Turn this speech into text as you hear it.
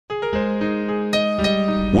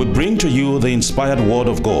We bring to you the inspired word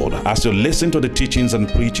of God as you listen to the teachings and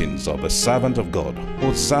preachings of the servant of God,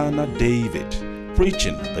 Hosanna David,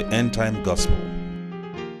 preaching the end-time gospel.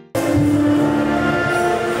 Lift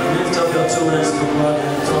up your 2 hands to God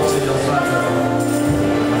and talk to your Father.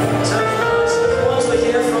 Tell him that you want to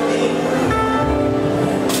hear from him.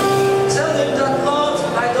 Tell him that, Lord,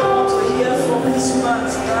 I don't want to hear from this man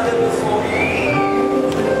standing before me.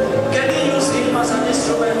 Can you use him as an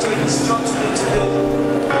instrument to instruct me today?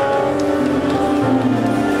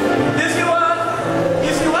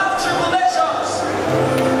 If you have tribulations,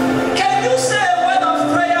 can you say a word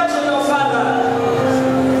of prayer to your Father?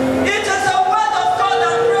 It is a word of God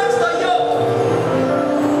that breaks the yoke.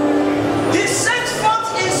 He sent forth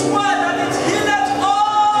his word and it healeth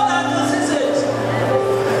all our diseases.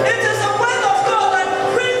 It is a word of God that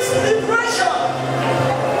brings liberation.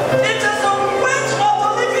 It is the word of the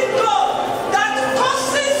living God that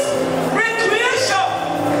causes recreation.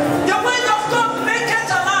 The word of God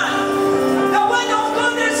maketh alive. The word of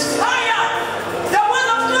God is fire. The word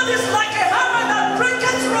of God is like a hammer that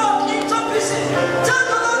breaketh rock into pieces. Tell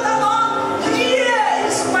the Lord, here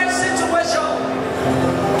is my situation.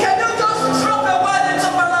 Can you just drop a word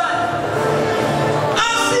into my life?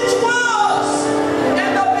 As it was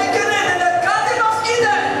in the beginning in the Garden of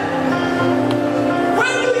Eden,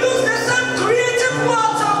 when you use the same creative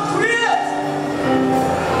word to create,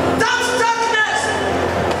 that darkness,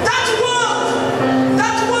 that world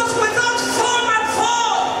that was without form and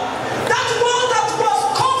void, that world that was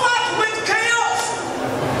covered with chaos,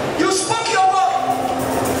 you spoke your word,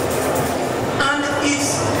 and it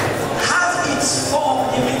has its form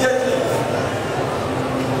immediately.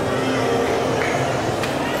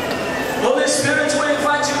 Holy Spirit, we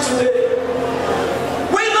invite you today.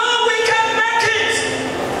 We know we can make it.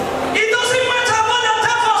 It doesn't matter what the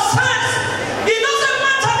devil says. It doesn't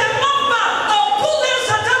matter the number of bullets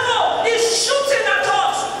the devil is shooting at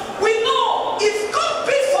us. We know if God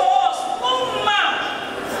be for us, no man,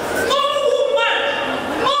 no woman,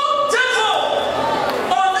 no devil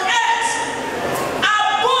on earth,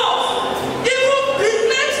 above, even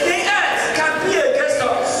beneath the earth can be against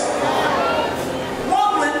us.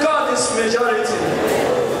 One with God is majority.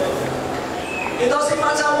 It doesn't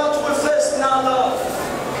matter what we face now, Lord.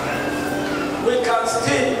 We can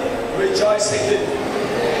still rejoice in Him.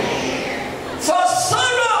 For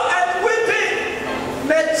sorrow and weeping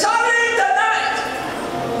may tarry in the night,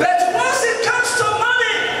 but once it comes to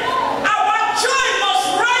morning, our joy must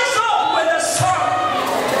rise up with the sun.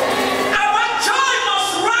 Our joy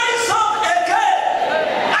must rise up again.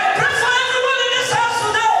 I pray for everyone in this house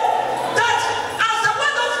today that as the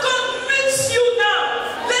word of God meets you now,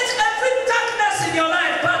 let every darkness in your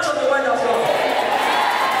life bow to the word of God.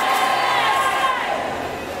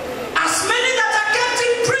 As many that are kept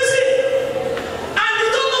in prison and you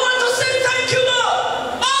don't know what to say, thank you, Lord.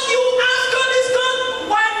 All you ask God is, God,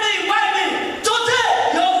 why me? Why me?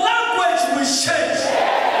 Today, your language will change.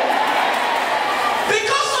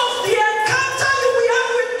 Because of the encounter you will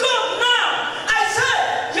have with God now, I say,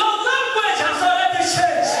 your language has already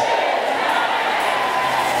changed.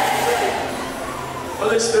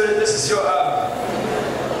 Holy Spirit, this is your hour.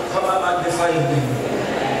 Come and magnify your name.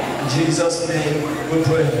 In Jesus' name we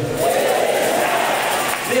pray.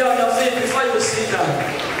 Be on your feet before you sit down.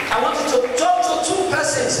 I want you to talk to 2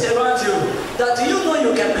 persons around you that you know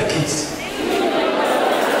you can make it.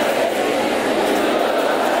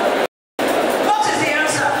 What is the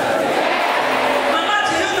answer? Mama,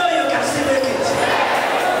 do you know you can still make it?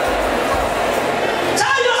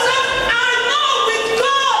 Tell yourself, I know with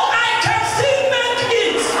God I can still make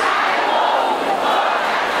it.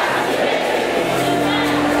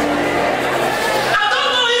 I don't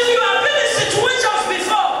know if you have been in situations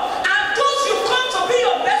before, and those you come to be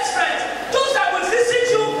your best friends, those that will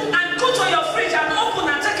visit you and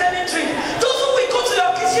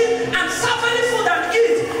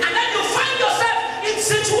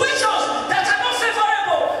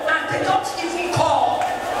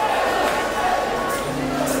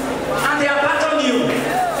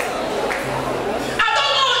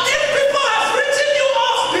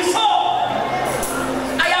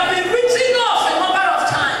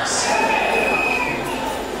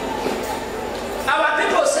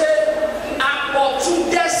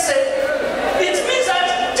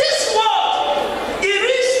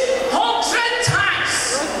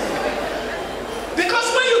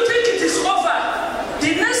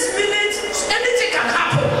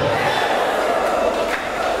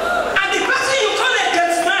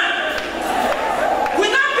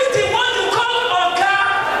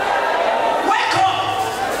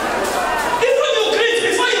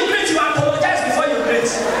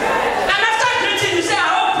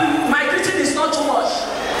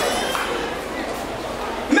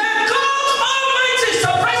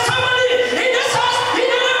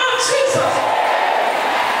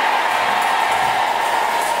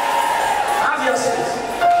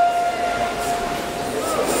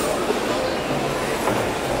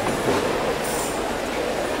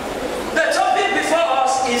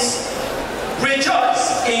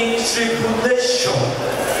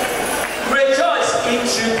in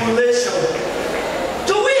tribulation.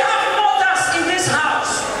 Do we have mothers in this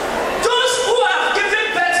house? Those who have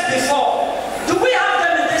given birth before. Do we have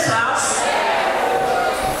them in this house?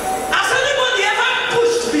 Has anybody ever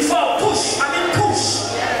pushed before? Push. I mean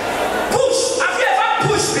push. Push. Have you ever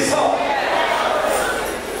pushed before?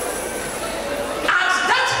 At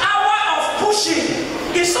that hour of pushing,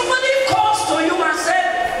 if somebody comes to you and says,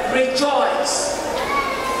 rejoice,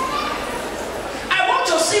 I want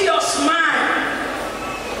to see your smile.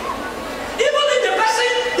 Even if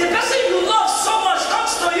the person you love so much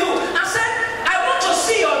comes to you and says, I want to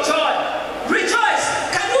see your joy. Rejoice.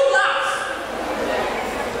 Can you laugh?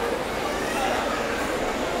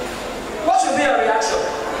 What should be your reaction?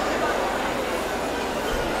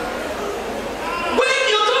 When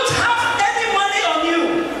you don't have any money on you,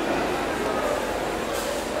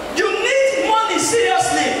 you need money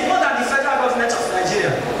seriously, more than the federal government of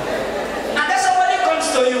Nigeria. And then somebody comes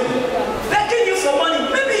to you, begging you for money.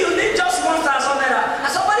 Maybe you need just 1,000 naira.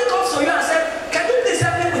 And somebody comes to you and says, can you please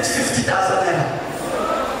help me with 50,000 naira?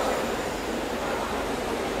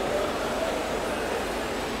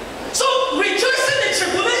 So rejoicing in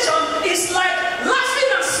tribulation is like laughing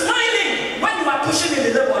and smiling when you are pushing in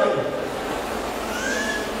the labor room.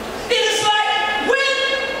 It is like when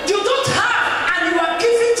you don't have and you are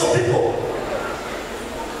giving to people.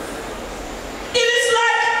 It is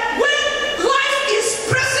like when life is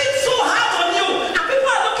pressing so hard on you and people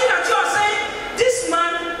are looking at you and saying, this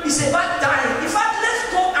man is about dying. In fact, let's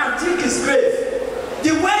go and dig his grave.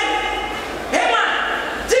 The way, hey man,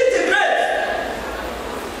 dig the grave.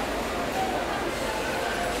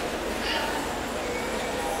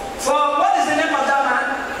 For what is the name of that man?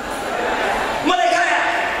 Mordecai.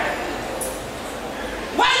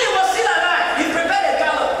 While he was still alive, he prepared a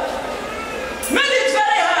gallows, made it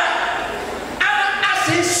very high. And as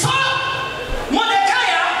he saw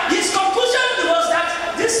Mordecai, his conclusion was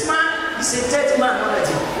that this man is a dead man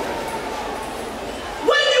already.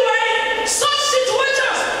 When you are in such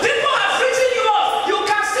situations, people have written you off. You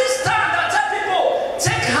can still stand and tell people,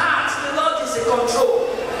 take heart, the Lord is in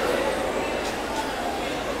control.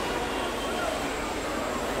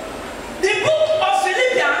 The book of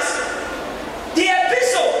Philippians, the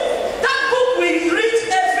epistle, that book we read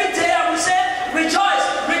every day and we say, rejoice,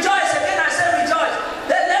 rejoice. Again I say rejoice.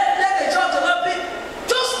 Let the joy of the Lord be.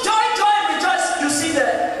 Just joy, joy, rejoice. You see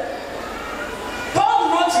there.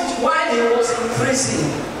 Paul wrote it while he was in prison.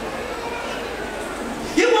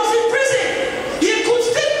 He was in prison. He could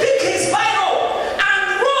still pick his Bible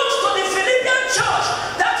and wrote to the Philippian church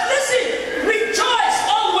that, listen, rejoice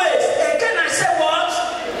always. Again I say what?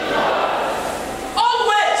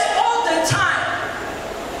 Always, all the time.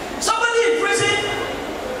 Somebody in prison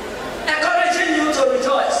encouraging you to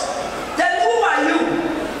rejoice. Then who are you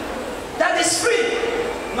that is free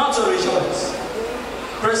not to rejoice?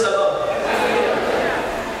 Praise the Lord.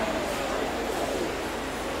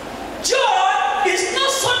 Joy is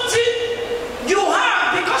not something you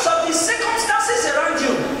have because of the circumstances around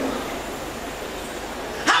you.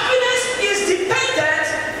 Happiness is dependent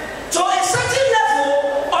to a certain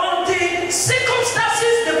level on the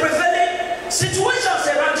circumstances, the prevailing situations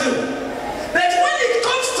around you. But when it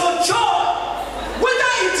comes to joy,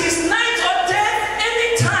 whether it is night or day,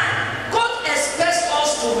 anytime, God expects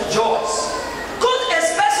us to rejoice. God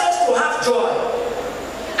expects us to have joy.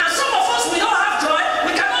 And some of us, we don't have joy.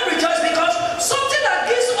 We cannot rejoice because something that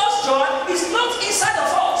gives us joy is not inside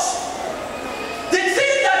of us. The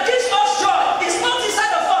thing that gives us joy is not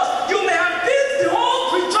inside of us. You may have built the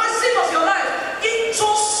whole rejoicing of your life into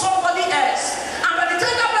somebody else. And by the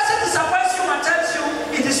time that person disappoints you and tells you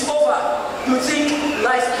it is over, you think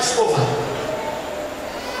life is over.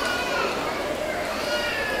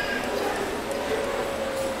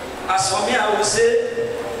 As for me, I will say,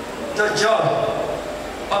 the joy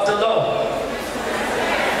of the Lord.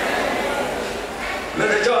 May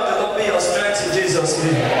the joy of the Lord be your strength in Jesus'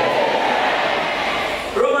 name.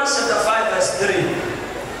 Romans chapter 5 verse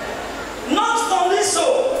 3. Not only so,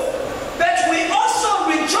 but we also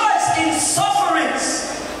rejoice in sufferings,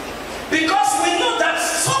 because we know that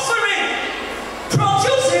suffering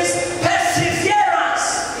produces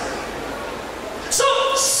perseverance. So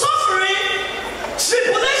suffering,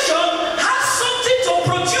 tribulation has something to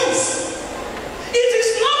produce. It is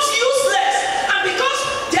not useless, and because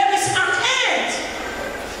there is an end,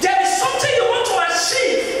 there is something you want to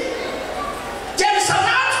achieve, there is an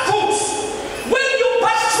output. When you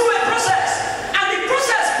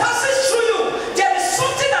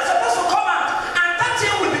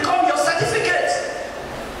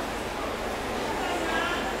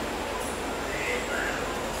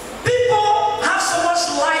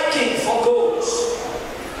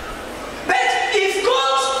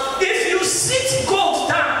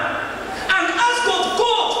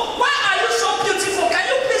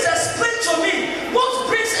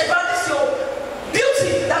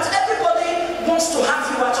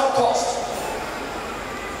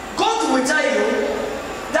tell you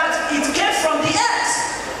that it came from the earth.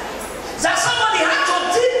 That somebody had to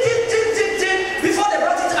dig before they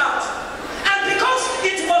brought it out. And because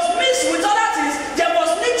it was mixed with other things, there was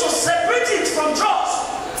need to separate it from dross.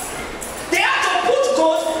 They had to put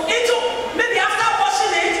gold into, maybe after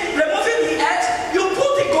washing it, removing the earth, you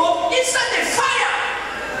put the gold inside the fire.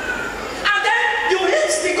 And then you hit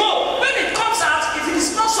the gold. When it comes out, if it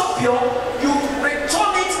is not so pure, you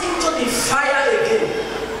return it into the fire again.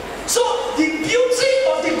 So the beauty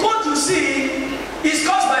of the gold you see is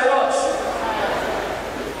caused by what?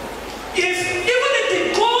 Even if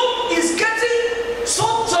the gold is getting so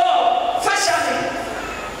dull, fashioning,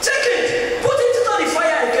 take it, put it into the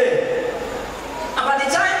fire again. And by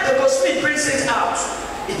the time the goldsmith brings it out,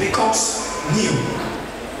 it becomes new.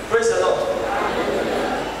 Praise the Lord.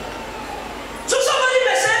 So somebody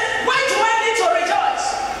may say, why do I need to rejoice?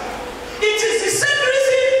 It is the same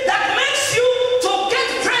reason that makes you to get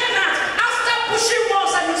pregnant after pushing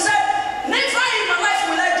once and you say, never in my life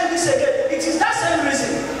will I do this again. It is that same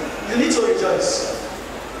reason you need to rejoice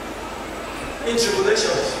in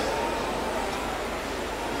tribulations.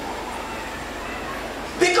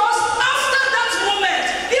 Because after that moment,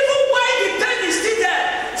 even while the pain is still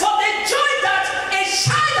there, for the joy that a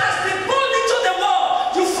child has been born into the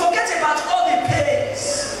world, you forget about all the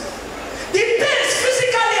pains. The pains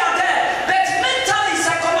physically are there, but mentally,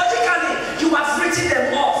 psychologically, you have written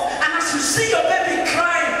them off. And as you see your baby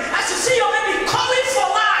crying, as you see your baby calling for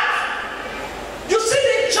life, you see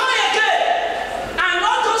the joy again. And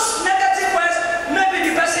all those negative words,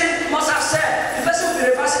 maybe the person must have said, the person will be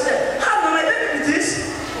reversing them. How am I baby with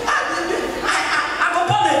this? I go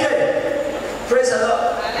born again. Praise the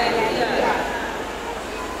Lord.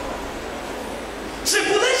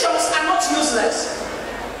 Tribulations are not useless.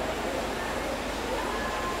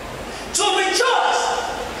 To rejoice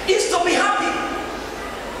is to be happy,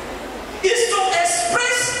 is to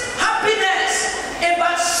express happiness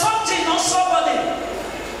about something or somebody.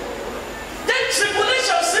 Then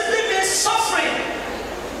tribulation simply means suffering.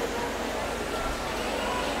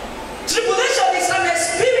 Tribulation is an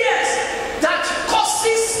experience that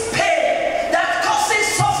causes pain, that causes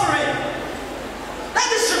suffering.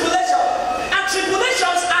 That is tribulation. And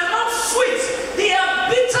tribulations are not sweet, they are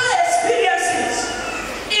bitter experiences.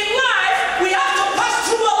 In life, we have to pass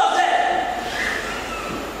through all of them.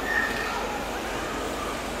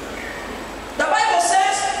 The Bible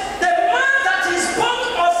says, the man that is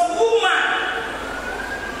born of woman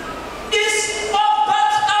is of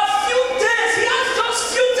but a few days. He has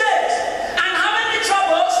just few days. And how many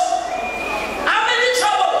troubles? How many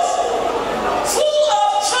troubles? Full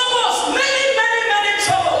of troubles. Many, many, many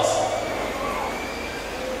troubles.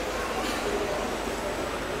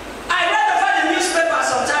 I read over the newspaper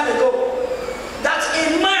some time ago that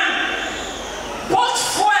a man bought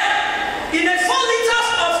fuel in a 4 liters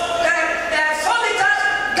of 4 liters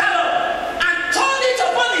gallon and turned it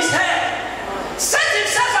upon his head, set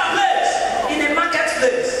himself ablaze in a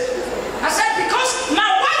marketplace. I said, because my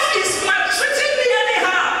wife is maltreating me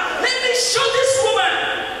anyhow, let me show this woman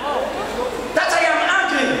that I am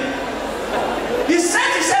angry. He set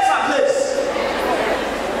himself ablaze.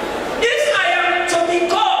 If I am to be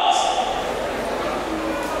God,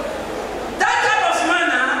 that type of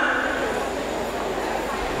manner,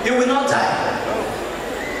 he will not die.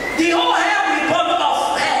 The whole hair will burn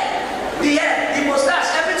off. The hair, the mustache,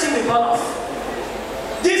 everything will burn off.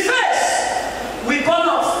 The face will burn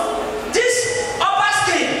off. This upper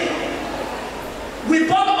skin will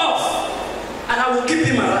burn off. And I will keep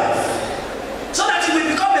him alive. So that he will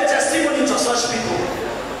become a testimony to such people.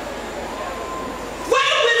 Why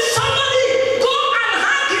will somebody go and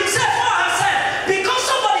hang himself or herself because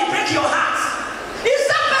somebody break your heart? Is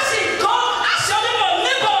that person God? Ask your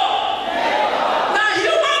neighbor. Now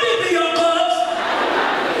human being be your God.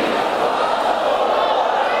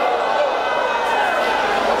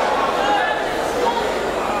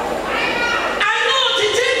 I know the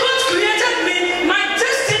day God created me, my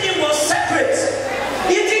destiny was separate.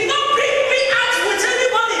 He did not bring me out with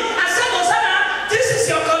anybody and said, Hosanna, this is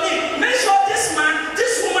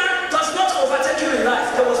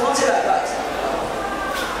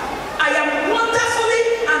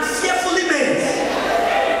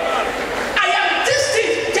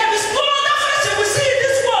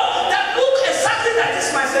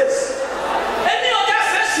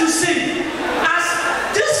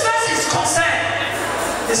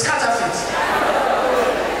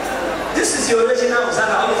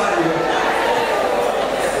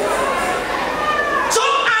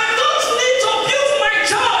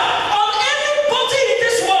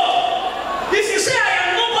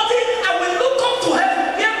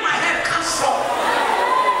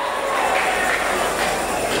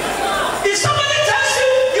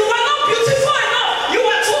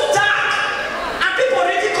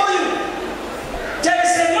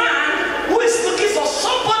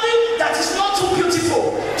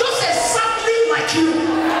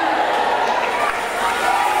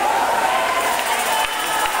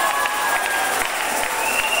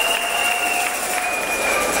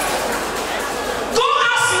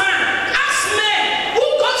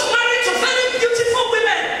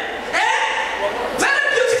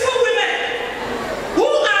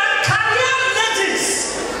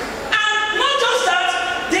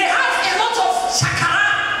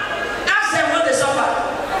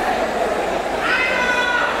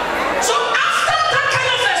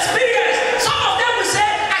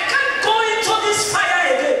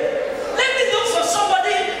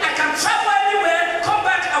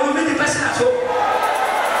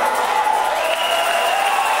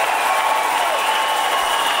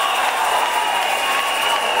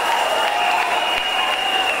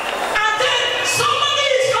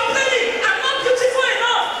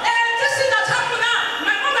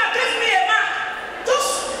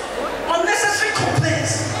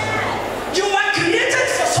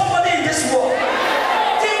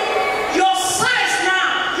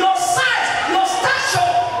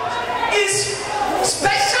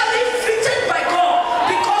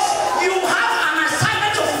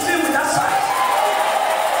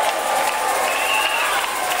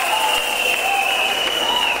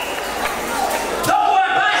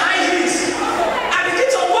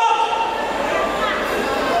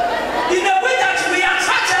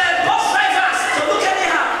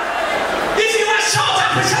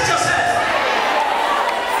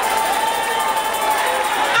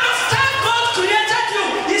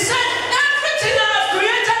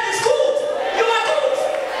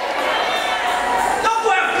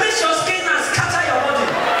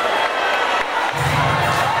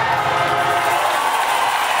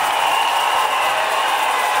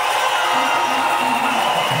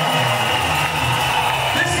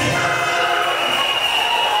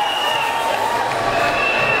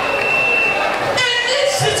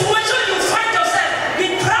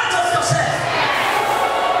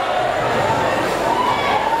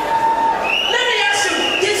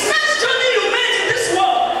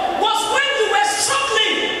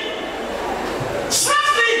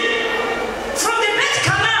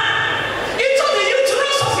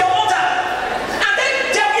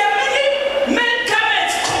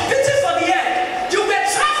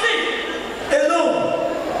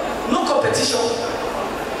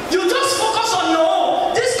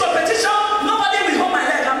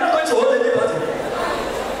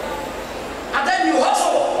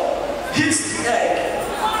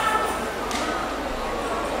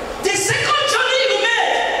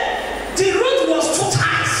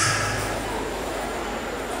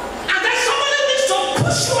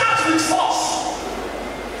push you out with force.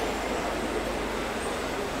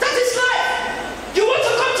 That is life. You want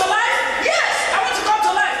to come to life? Yes, I want to come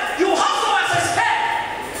to life. You hustle as a spare.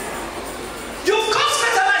 You've caused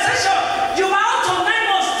fertilization. You are out to 9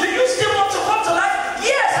 months. Do you still want to come to life?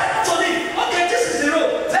 Yes, I want to live. Okay, this is the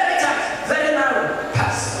road. Very tight, very narrow.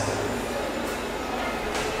 Pass.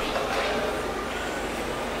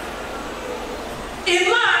 In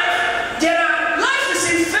life, life is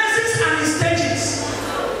in phases and in stages.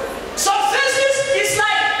 Some phases is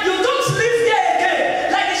like you don't live there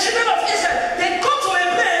again. Like the children of Israel, they go to a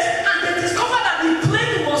place and they discover that the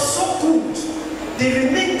plain was so good. They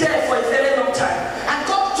remained there for a very long time. And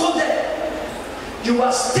God told them, you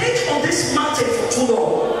have stayed on this mountain for too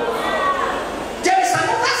long. There is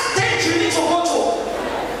another stage you need to go to.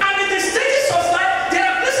 And in the stages of life, there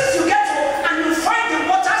are places you get to and you find the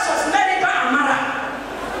waters of Meribah and Mara.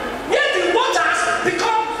 Where the waters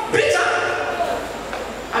become bitter.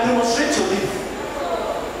 And you must ready to live.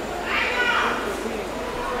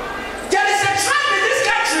 There is a tribe in this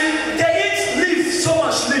country, they eat leaf, so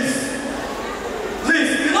much leaf. Leaf,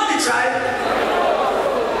 you know the tribe?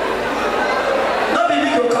 Not be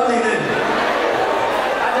big, you're calling them.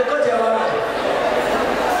 And they got their one.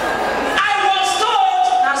 I was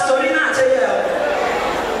told, as Torina I tell you,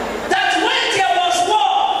 that when there was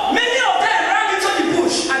war, many of them ran into the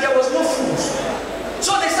bush and there was no food.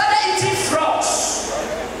 So they started eating frogs,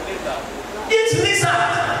 eat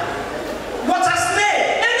lizard, water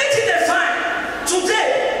snake, anything they find.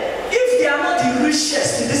 Today, if they are not the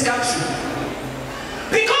richest in this country,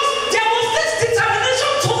 because there was this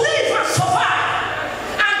determination to live and survive,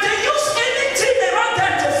 and they use anything around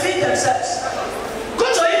them to feed themselves.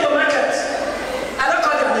 Go to Igbo market. I don't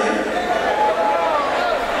call their name.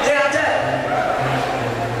 They are there.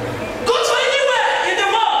 Go to anywhere in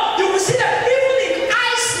the world, you will see that even in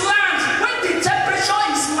Iceland, when the temperature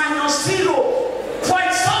is -0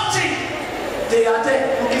 point something, they are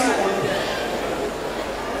there looking for money.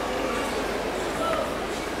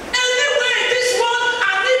 Anywhere in this world,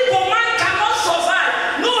 an Igbo man cannot survive.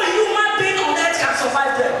 No human being on earth can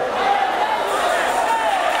survive there.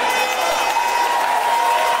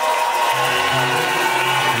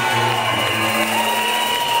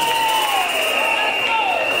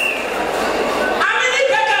 How many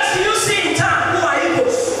beggars do you see in town who are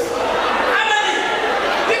Igbos? How many?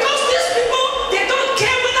 Because these people, they don't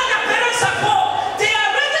care whether their parents are poor. They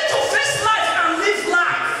are ready to face life and live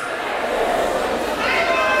life.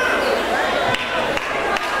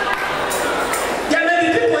 There may be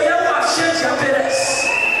people here who have changed their parents.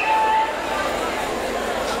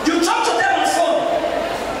 You talk to them on phone.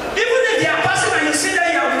 Even if they are passing and you see them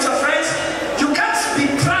here with your friends, you can't be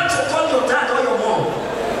proud to call your dad or your mom.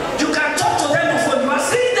 You can talk to them on phone. You are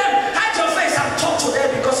seeing them, hide your face and talk to them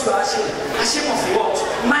because you are ashamed. Ashamed of what?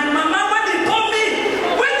 My mama, when they call me,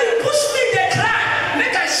 when they push me, they cry.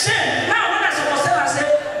 Make a shame. Now when I supposed to tell her, I say,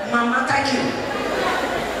 Mama, thank you.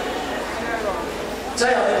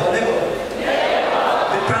 Tell your neighbor,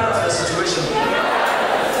 be proud of your situation.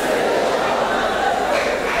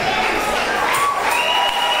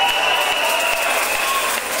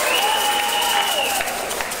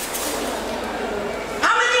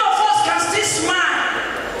 How many of us can still smile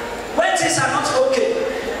when things are not okay?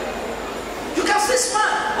 You can still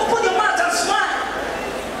smile. Open your mouth and smile.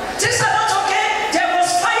 Things are not okay. There was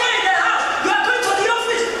fire in the house. You are going to the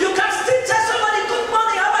office. You can still tell somebody, good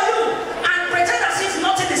morning, how are you? And pretend as if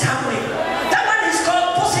nothing is happening. That one is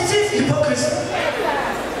called positive hypocrisy.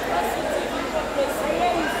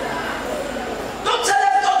 Don't tell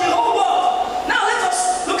them the whole world. Now let us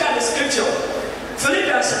look at the scripture.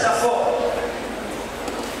 Philippians chapter 4.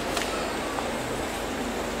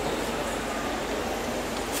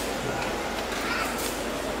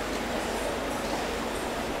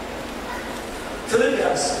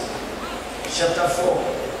 Philippians chapter 4.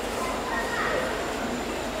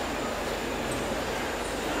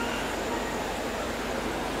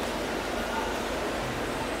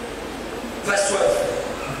 Verse 12.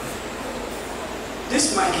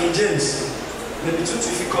 This my King James may be too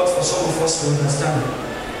difficult for some of us to understand.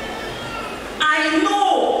 I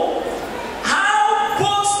know how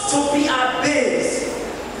both to be abased,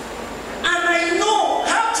 and I know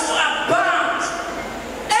how to abound.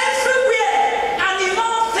 Everywhere and in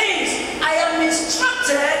all things I am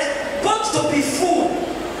instructed both to be full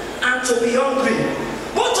and to be hungry,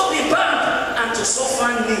 both to be bound and to suffer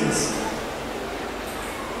needs.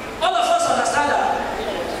 All of us understand that?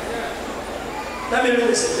 Let me read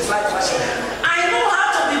the simplified version. I know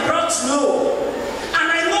how to be brought low, and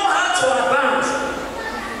I know how to abound.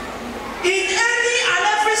 In any and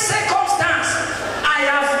every circumstance, I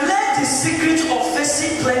have learned the secret of facing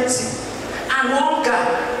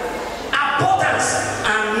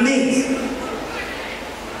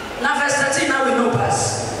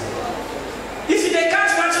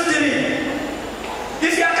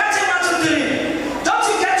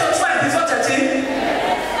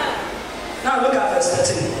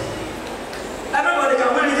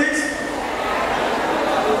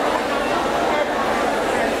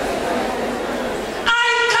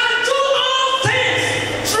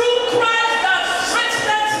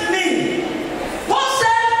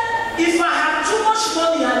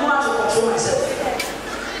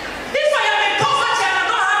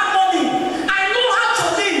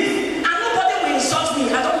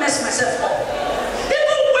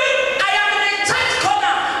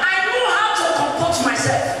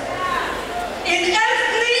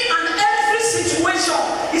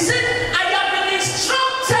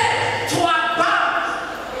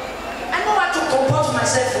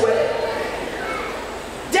yourself well.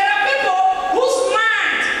 There are people whose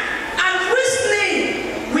mind and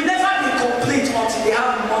reasoning will never be complete until they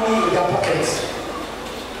have money in their pockets.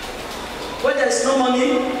 When there is no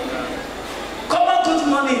money, common good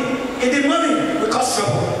money, in the money will cause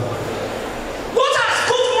trouble. What has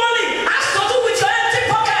good money has to do with your empty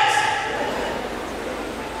pockets?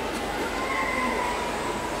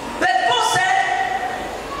 But Paul said,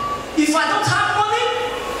 if I don't have money,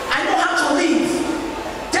 I know how to live.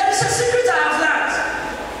 There is a secret I have learned.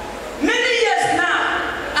 Many years now,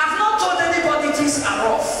 I've not told anybody things are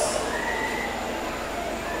rough.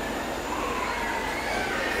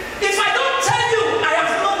 If I don't tell you I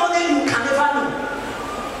have no money, you can never know.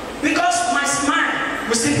 Because my smile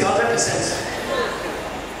will still be 100%.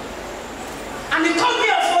 And you call me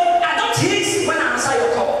a phone, I don't hiss when I answer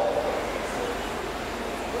your call.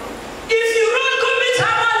 If you don't go meet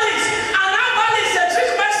Herbalist, and Herbalist a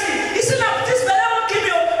trick mercy, he said that this belly won't give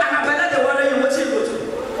you, and I better the worry you what you go to.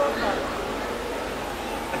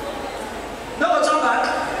 No, turn back.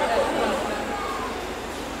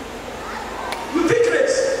 You pick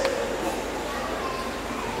race.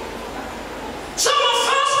 Some of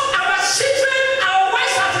us, our children, our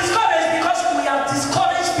wives are discouraged because we have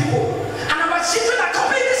discouraged people. And our children are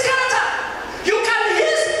copying this character. You can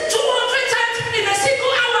hiss 200 times in a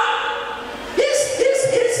single hour. Hiss.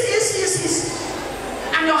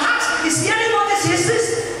 And your heart is hearing all these hisses.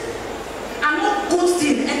 And no good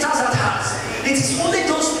thing enters that heart. It is only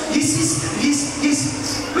those hisses.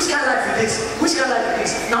 Which kind of life is this? Which kind of life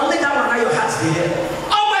is this? Now only that one now your heart will hear.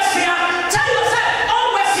 Always fear. Tell yourself,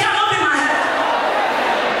 always fear, not be my head.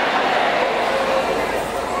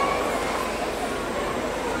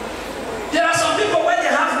 There are some people when they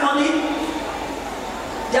have money,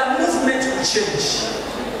 their movement will change.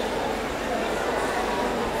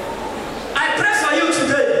 I pray for you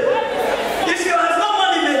today. If you have no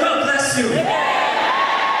money, may God bless you.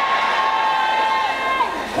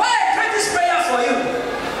 Why I pray this prayer for you?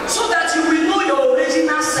 So that you will know your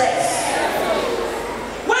original self.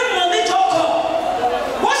 When money don't come,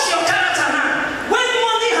 what's your character now? When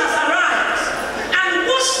money has arrived,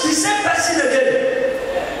 and watch the same person again.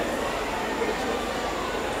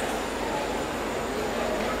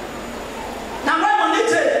 Now when money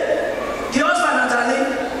take, the husband and darling.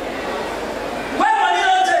 When money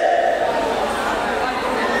don't take,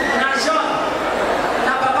 na John,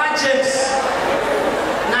 na Papa James,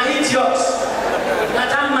 na idiot, na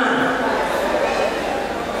that man.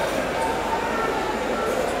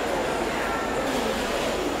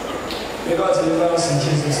 May God deliver us in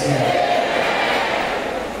Jesus' name.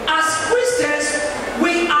 As Christians,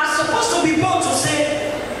 we are supposed to be bold to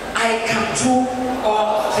say, I can do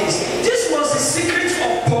all things. This was the secret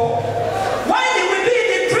of Paul. Why did we be in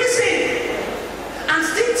the prison and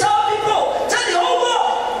still tell people, tell the whole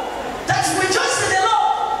world that rejoice in the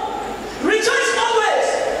Lord? Rejoice always.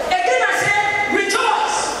 Again I say,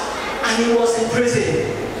 rejoice. And he was in prison.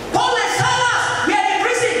 Paul and Silas were in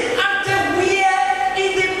prison, and they were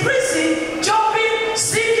in the prison jumping,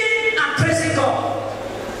 singing, and praising God.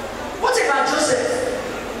 What about Joseph?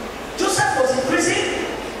 Joseph was in prison.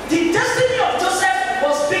 The destiny of Joseph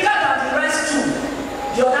was bigger than the rest too.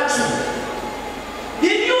 The other two.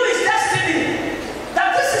 He knew his destiny.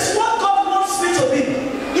 That this is what God wants me to be.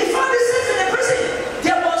 He found himself in the prison.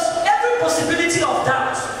 There was every possibility of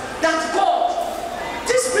doubt. That God,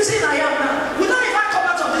 this prison I am now, will not even come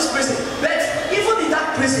out of this prison. But even in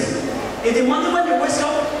that prison, in the morning when you wake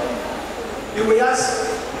up, you will ask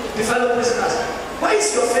the fellow prisoners, why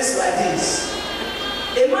is your face like this?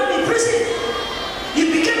 A man in prison,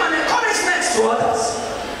 he became an encouragement to others.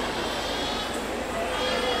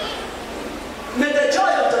 May the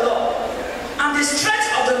joy of the Lord and the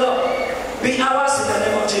strength of the Lord be ours in the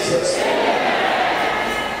name of Jesus.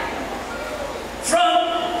 From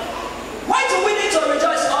why do we need to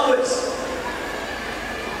rejoice always?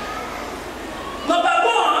 Number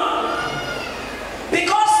one,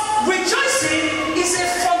 because rejoicing is a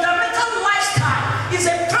fundamental lifestyle, is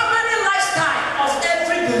a permanent lifestyle of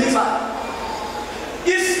every believer.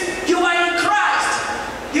 If you are in Christ,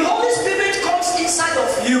 the Holy Spirit comes inside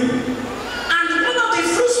of you. And one of the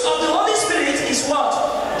fruits of the Holy Spirit is what?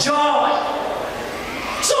 Joy.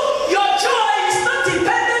 So your joy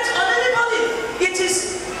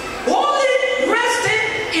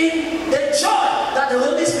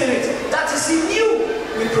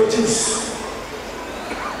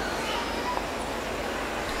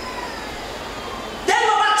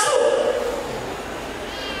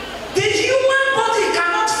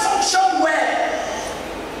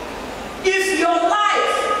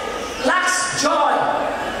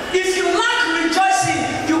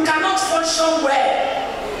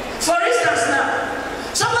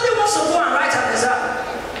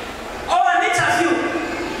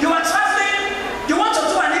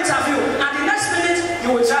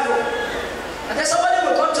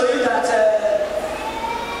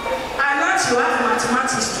you have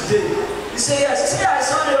mathematics today. You say yes. You say, I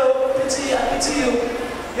saw you, I pity you.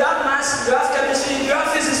 You have maths, you have chemistry, you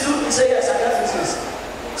have physics too. You say yes, I have physics.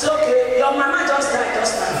 It's okay, your mama just died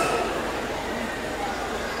just now.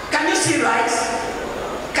 Can you see right?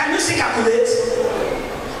 Can you see calculate?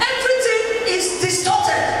 Everything is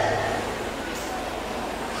distorted.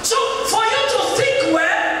 So for you to think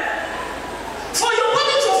well, for your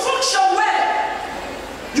body to function well,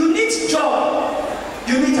 you need joy,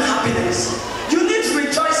 you need happiness, you need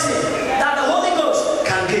rejoicing that the Holy Ghost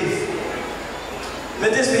can give. May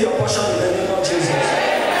this be your portion in the name of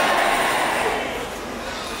Jesus.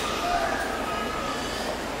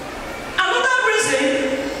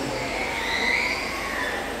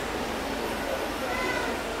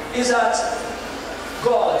 Is that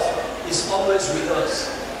God is always with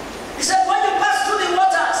us. He said, when you pass through the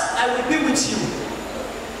waters, I will be with you.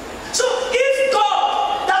 So if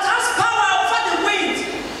God that has power over the wind,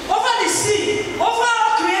 over the sea, over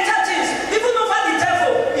all created things, even over the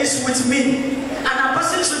devil, is with me, and I'm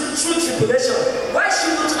passing through tribulation, why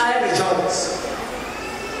shouldn't I rejoice?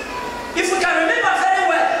 If we can remember very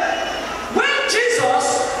well, when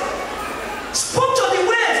Jesus spoke to the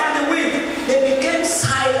wave and the wind, they became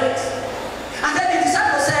silent. And then the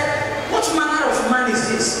disciples said, what manner of man is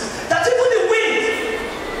this? That even the wind,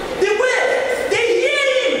 the wave, they hear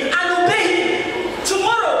him and obey him.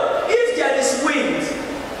 Tomorrow, if there is wind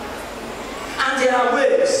and there are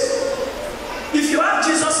waves, if you have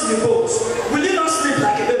Jesus in the boat, will you not sleep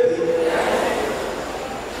like a baby?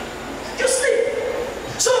 You sleep.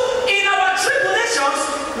 So in our tribulations,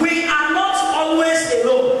 we are not always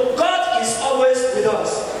alone. God is always with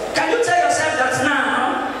us. Can you tell yourself that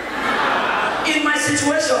now, in my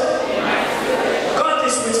situation, God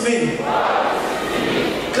is with me?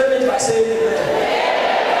 Claim it by saying amen.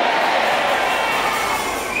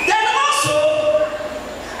 Then also,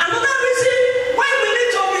 another reason why we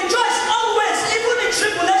need to rejoice always, even in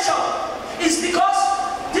tribulation, is because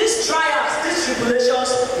these trials, these tribulations,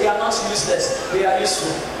 they are not useless, they are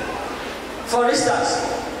useful. For instance,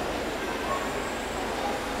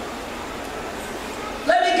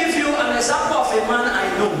 let me give you an example of a man I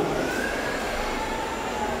know.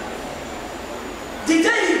 The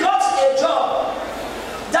day he got a job,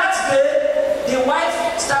 that day the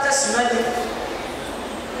wife started smelling.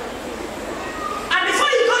 And before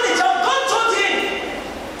he got the job, God told him,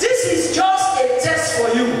 this is just a test for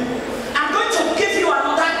you. I'm going to give you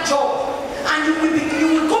another job, and you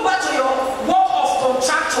will go back to your work of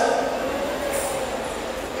contractor.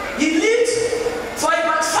 He lived for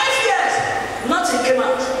about 5 years, nothing came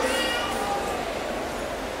out.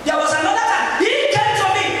 There was another time, he came to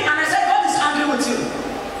me and I said, God is angry with you.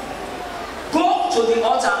 Go to the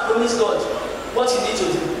altar and promise God what you need to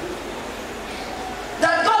do.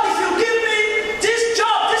 That God, if you give me this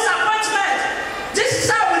job, this appointment, this is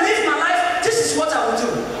how I will live my life, this is what I will do.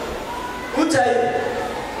 Who tell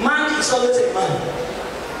you? Man is always a man.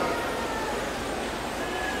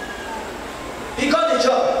 He got the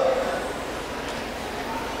job.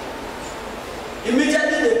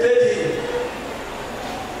 Immediately they paid him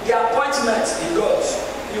the appointment he got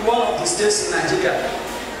in one of the states in Nigeria.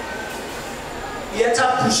 He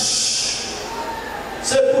entered push.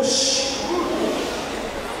 Say push.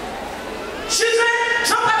 Children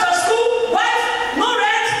drop out of school, wife, no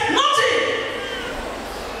rent, nothing.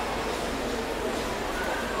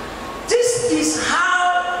 This is how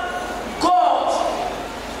God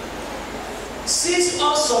sees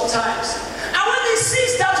us sometimes. And when he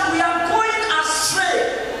sees that we are going astray,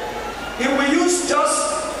 he will use just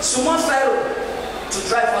small Pharaoh to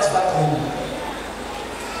drive us back home.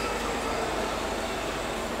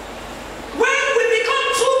 When we become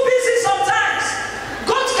too busy sometimes,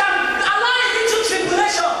 God can allow it into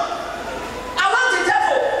tribulation. Allow the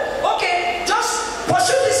devil, okay, just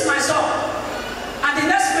pursue this my son. And the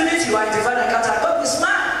next minute you are in divine encounter. God is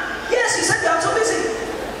mad. Yes, he said you are too busy.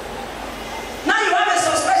 Now you have a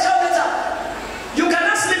suspension letter. You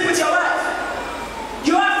cannot sleep with your wife.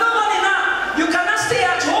 You have no money now. You cannot stay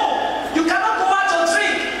at home. You cannot go out to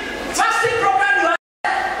drink. Fasting program, you are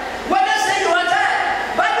there. Wednesday, you are there.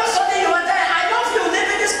 Bible study, you are there. I love you,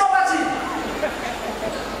 living this poverty.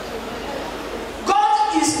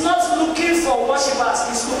 God is not looking for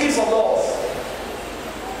worshippers. He's looking for love.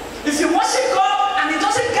 If you worship God and he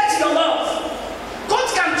doesn't get your love, God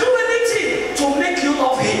can do anything to make you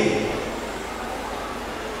love him.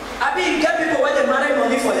 I mean, you get people when they marry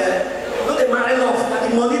money for you. No, they marry love, but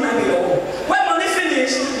the money not be your own. When money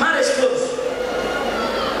finish, marriage close.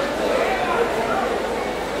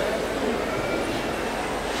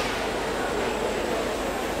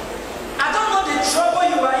 I don't know the trouble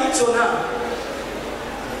you are into now,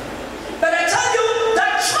 but I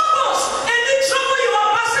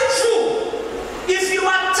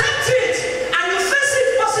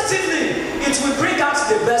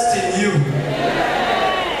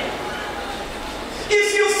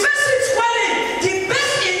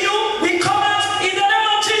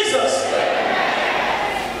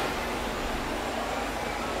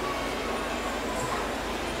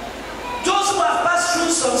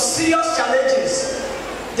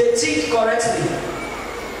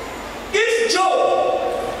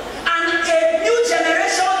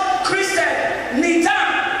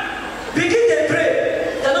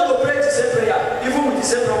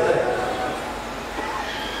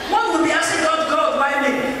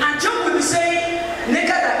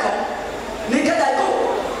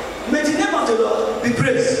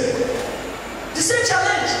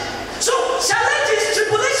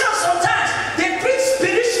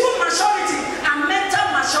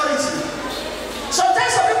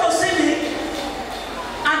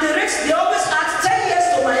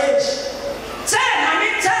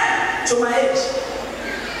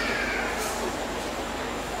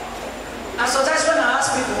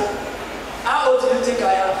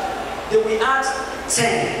they will add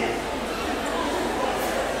 10.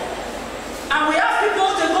 And we have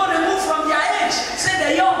people they go remove from their age, say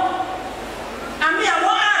they're young. And me, I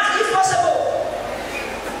want to add, if possible.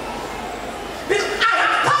 Because I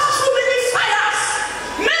have passed through many fires,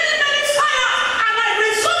 many fires, and I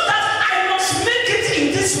resolved that I must make it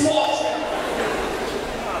in this world.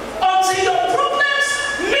 Until your problems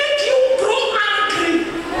make you grow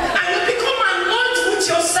angry, and you become annoyed with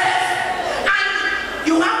yourself, and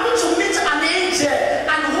you happen to meet an angel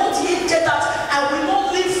and hold the angel that I will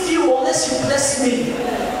not leave you unless you bless me.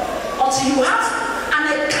 Until you have an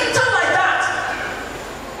encounter like that,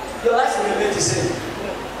 your life will remain the same.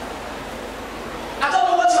 I don't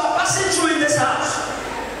know what you are passing through in this house.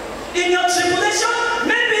 In your tribulation,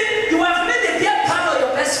 maybe you have made a dear part of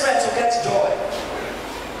your best friend to get joy.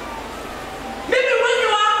 Maybe when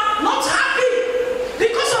you are not happy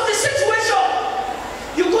because of the situation,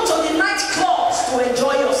 you go to the nightclubs to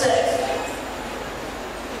enjoy yourself.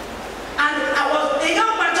 And a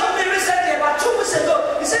young man told me recently, about 2 weeks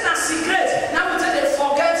ago, he said, that's secret. Now they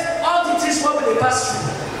forget all the things what they pass through.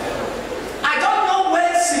 I don't know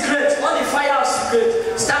when secret, all the fire of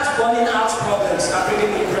secret, starts burning out problems and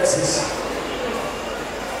bringing in presence.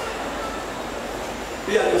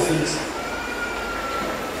 Be on your feet.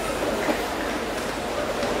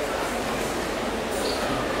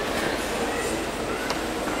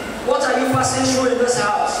 What are you passing through in this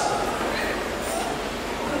house?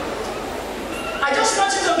 I just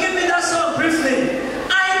want you to give me that song briefly.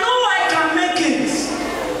 I know I can make it.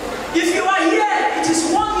 If you are here, it is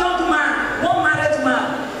one young man, one married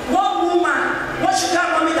man, one woman, one sugar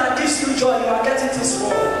mommy that gives you joy. You are getting this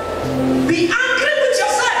world. Be angry with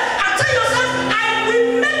yourself and tell yourself, I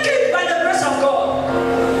will make it by the grace of God.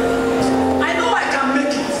 I know I can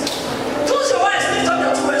make it. Close your eyes, lift up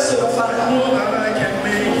your 2 hands to your Father. I know that I can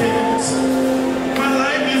make it. My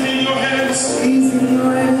life is in your hands.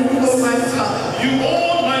 Oh my Father. You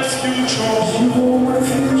own my future. You own my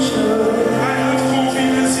future. I have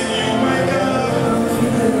confidence in you, my God.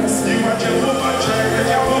 You are Jehovah Jireh,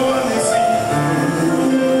 Jehovah Nissi.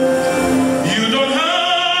 You don't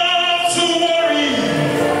have to worry.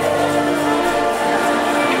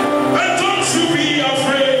 And don't you be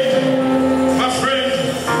afraid, my friend.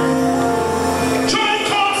 Joy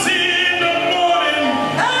comes in the morning.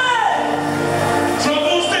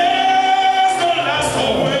 Troubles days don't last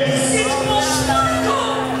always.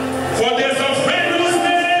 For there's a friend whose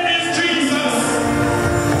name is Jesus.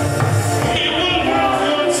 He will wipe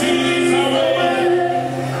your tears away.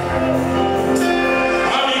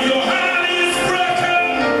 And if your hand is broken,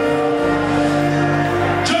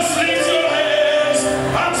 just lift your hands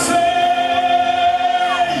and say,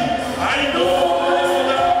 I know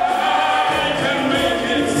that I can make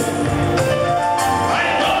it. I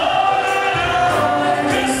know that I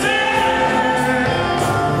can stand.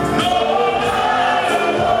 No matter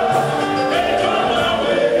what may come my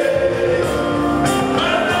way,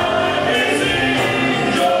 my life is in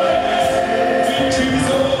your hands.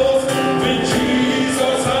 With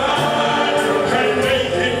Jesus I can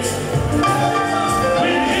make it.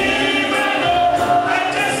 With Him I know I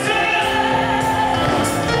can stand.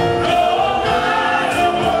 No matter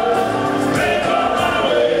what may come my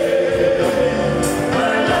way,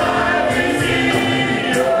 my life is in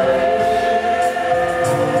your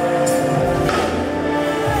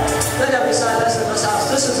Let there be silence in this house.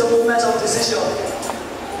 This is a moment of decision.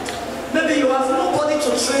 Maybe you have nobody to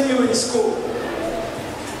train you in school.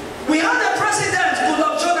 We had a president,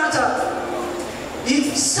 Goodluck Jonathan. He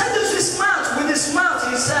said this with his mouth.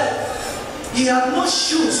 He said he had no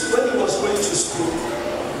shoes when he was going to school.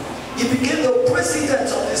 He became the president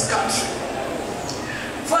of this country.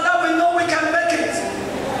 Father, we know we can make it.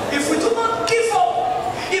 If we do not give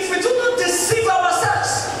up, if we do not deceive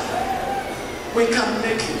ourselves, we can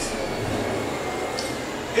make it.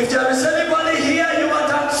 If there is anybody here, you are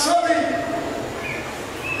downtrodden,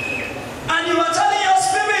 and you are telling your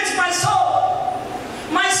spirit, my soul,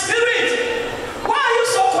 my spirit, why are you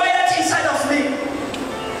so quiet inside of me?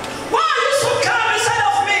 Why are you so calm inside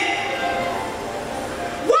of me?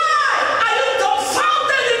 Why are you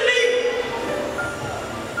dumbfounded in me?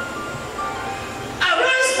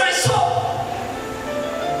 Arise, my soul.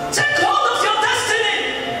 Take hold of your destiny.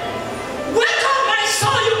 Wake up, my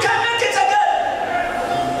soul. You can make it again.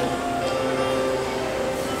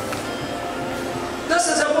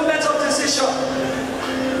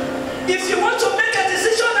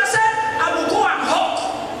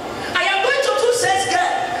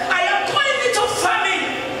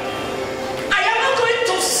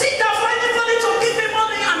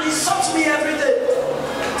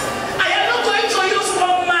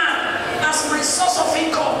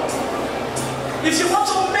 If you want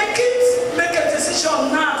to make it, make a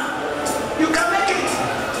decision now. You can make it.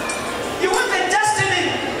 You want a destiny.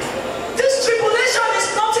 This tribulation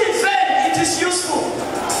is not in vain, it is useful.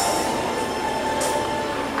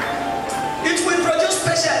 It will produce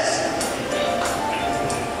patience.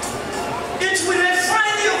 It will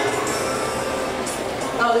refine you.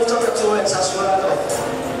 Now lift up your two hands as well.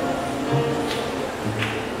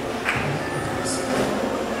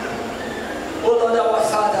 Oh Lord our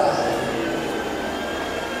Father,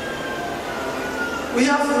 we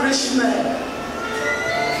have rich men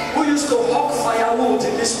who used to hawk firewood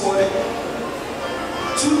in this world.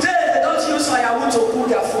 Today they don't use firewood to cook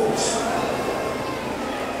their food.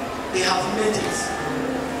 They have made it.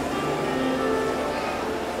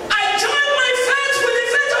 I join my faith with the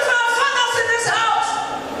faith of our fathers in this house.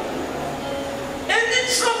 Any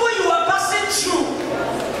trouble you are passing through,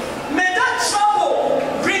 may that trouble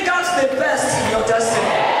bring out the best in your destiny.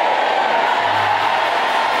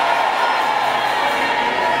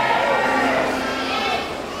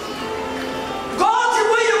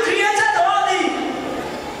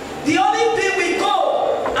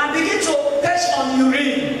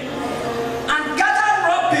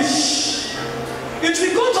 It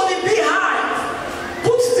will go to the beehive,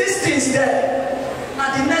 put these things there, and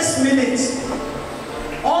the next minute,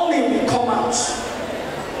 only will come out.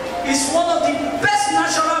 It's one of the best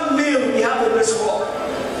natural meals we have in this world.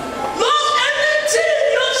 Lord,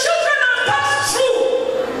 anything your children have passed through,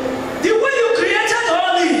 the way you created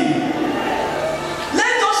only,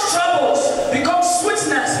 let those troubles become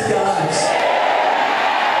sweetness in their lives.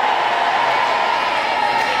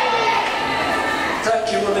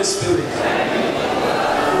 Thank you, Holy Spirit.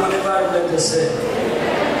 Let us say,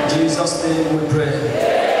 in Jesus' name we pray.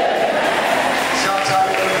 Shout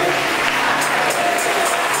hallelujah.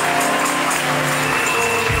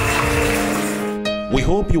 We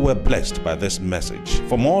hope you were blessed by this message.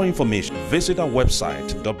 For more information, visit our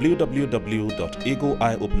website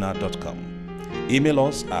www.eagleeyeopener.com. Email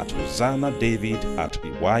us at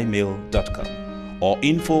hosannadavid@ymail.com or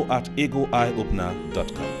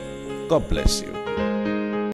info@eagleeyeopener.com. God bless you.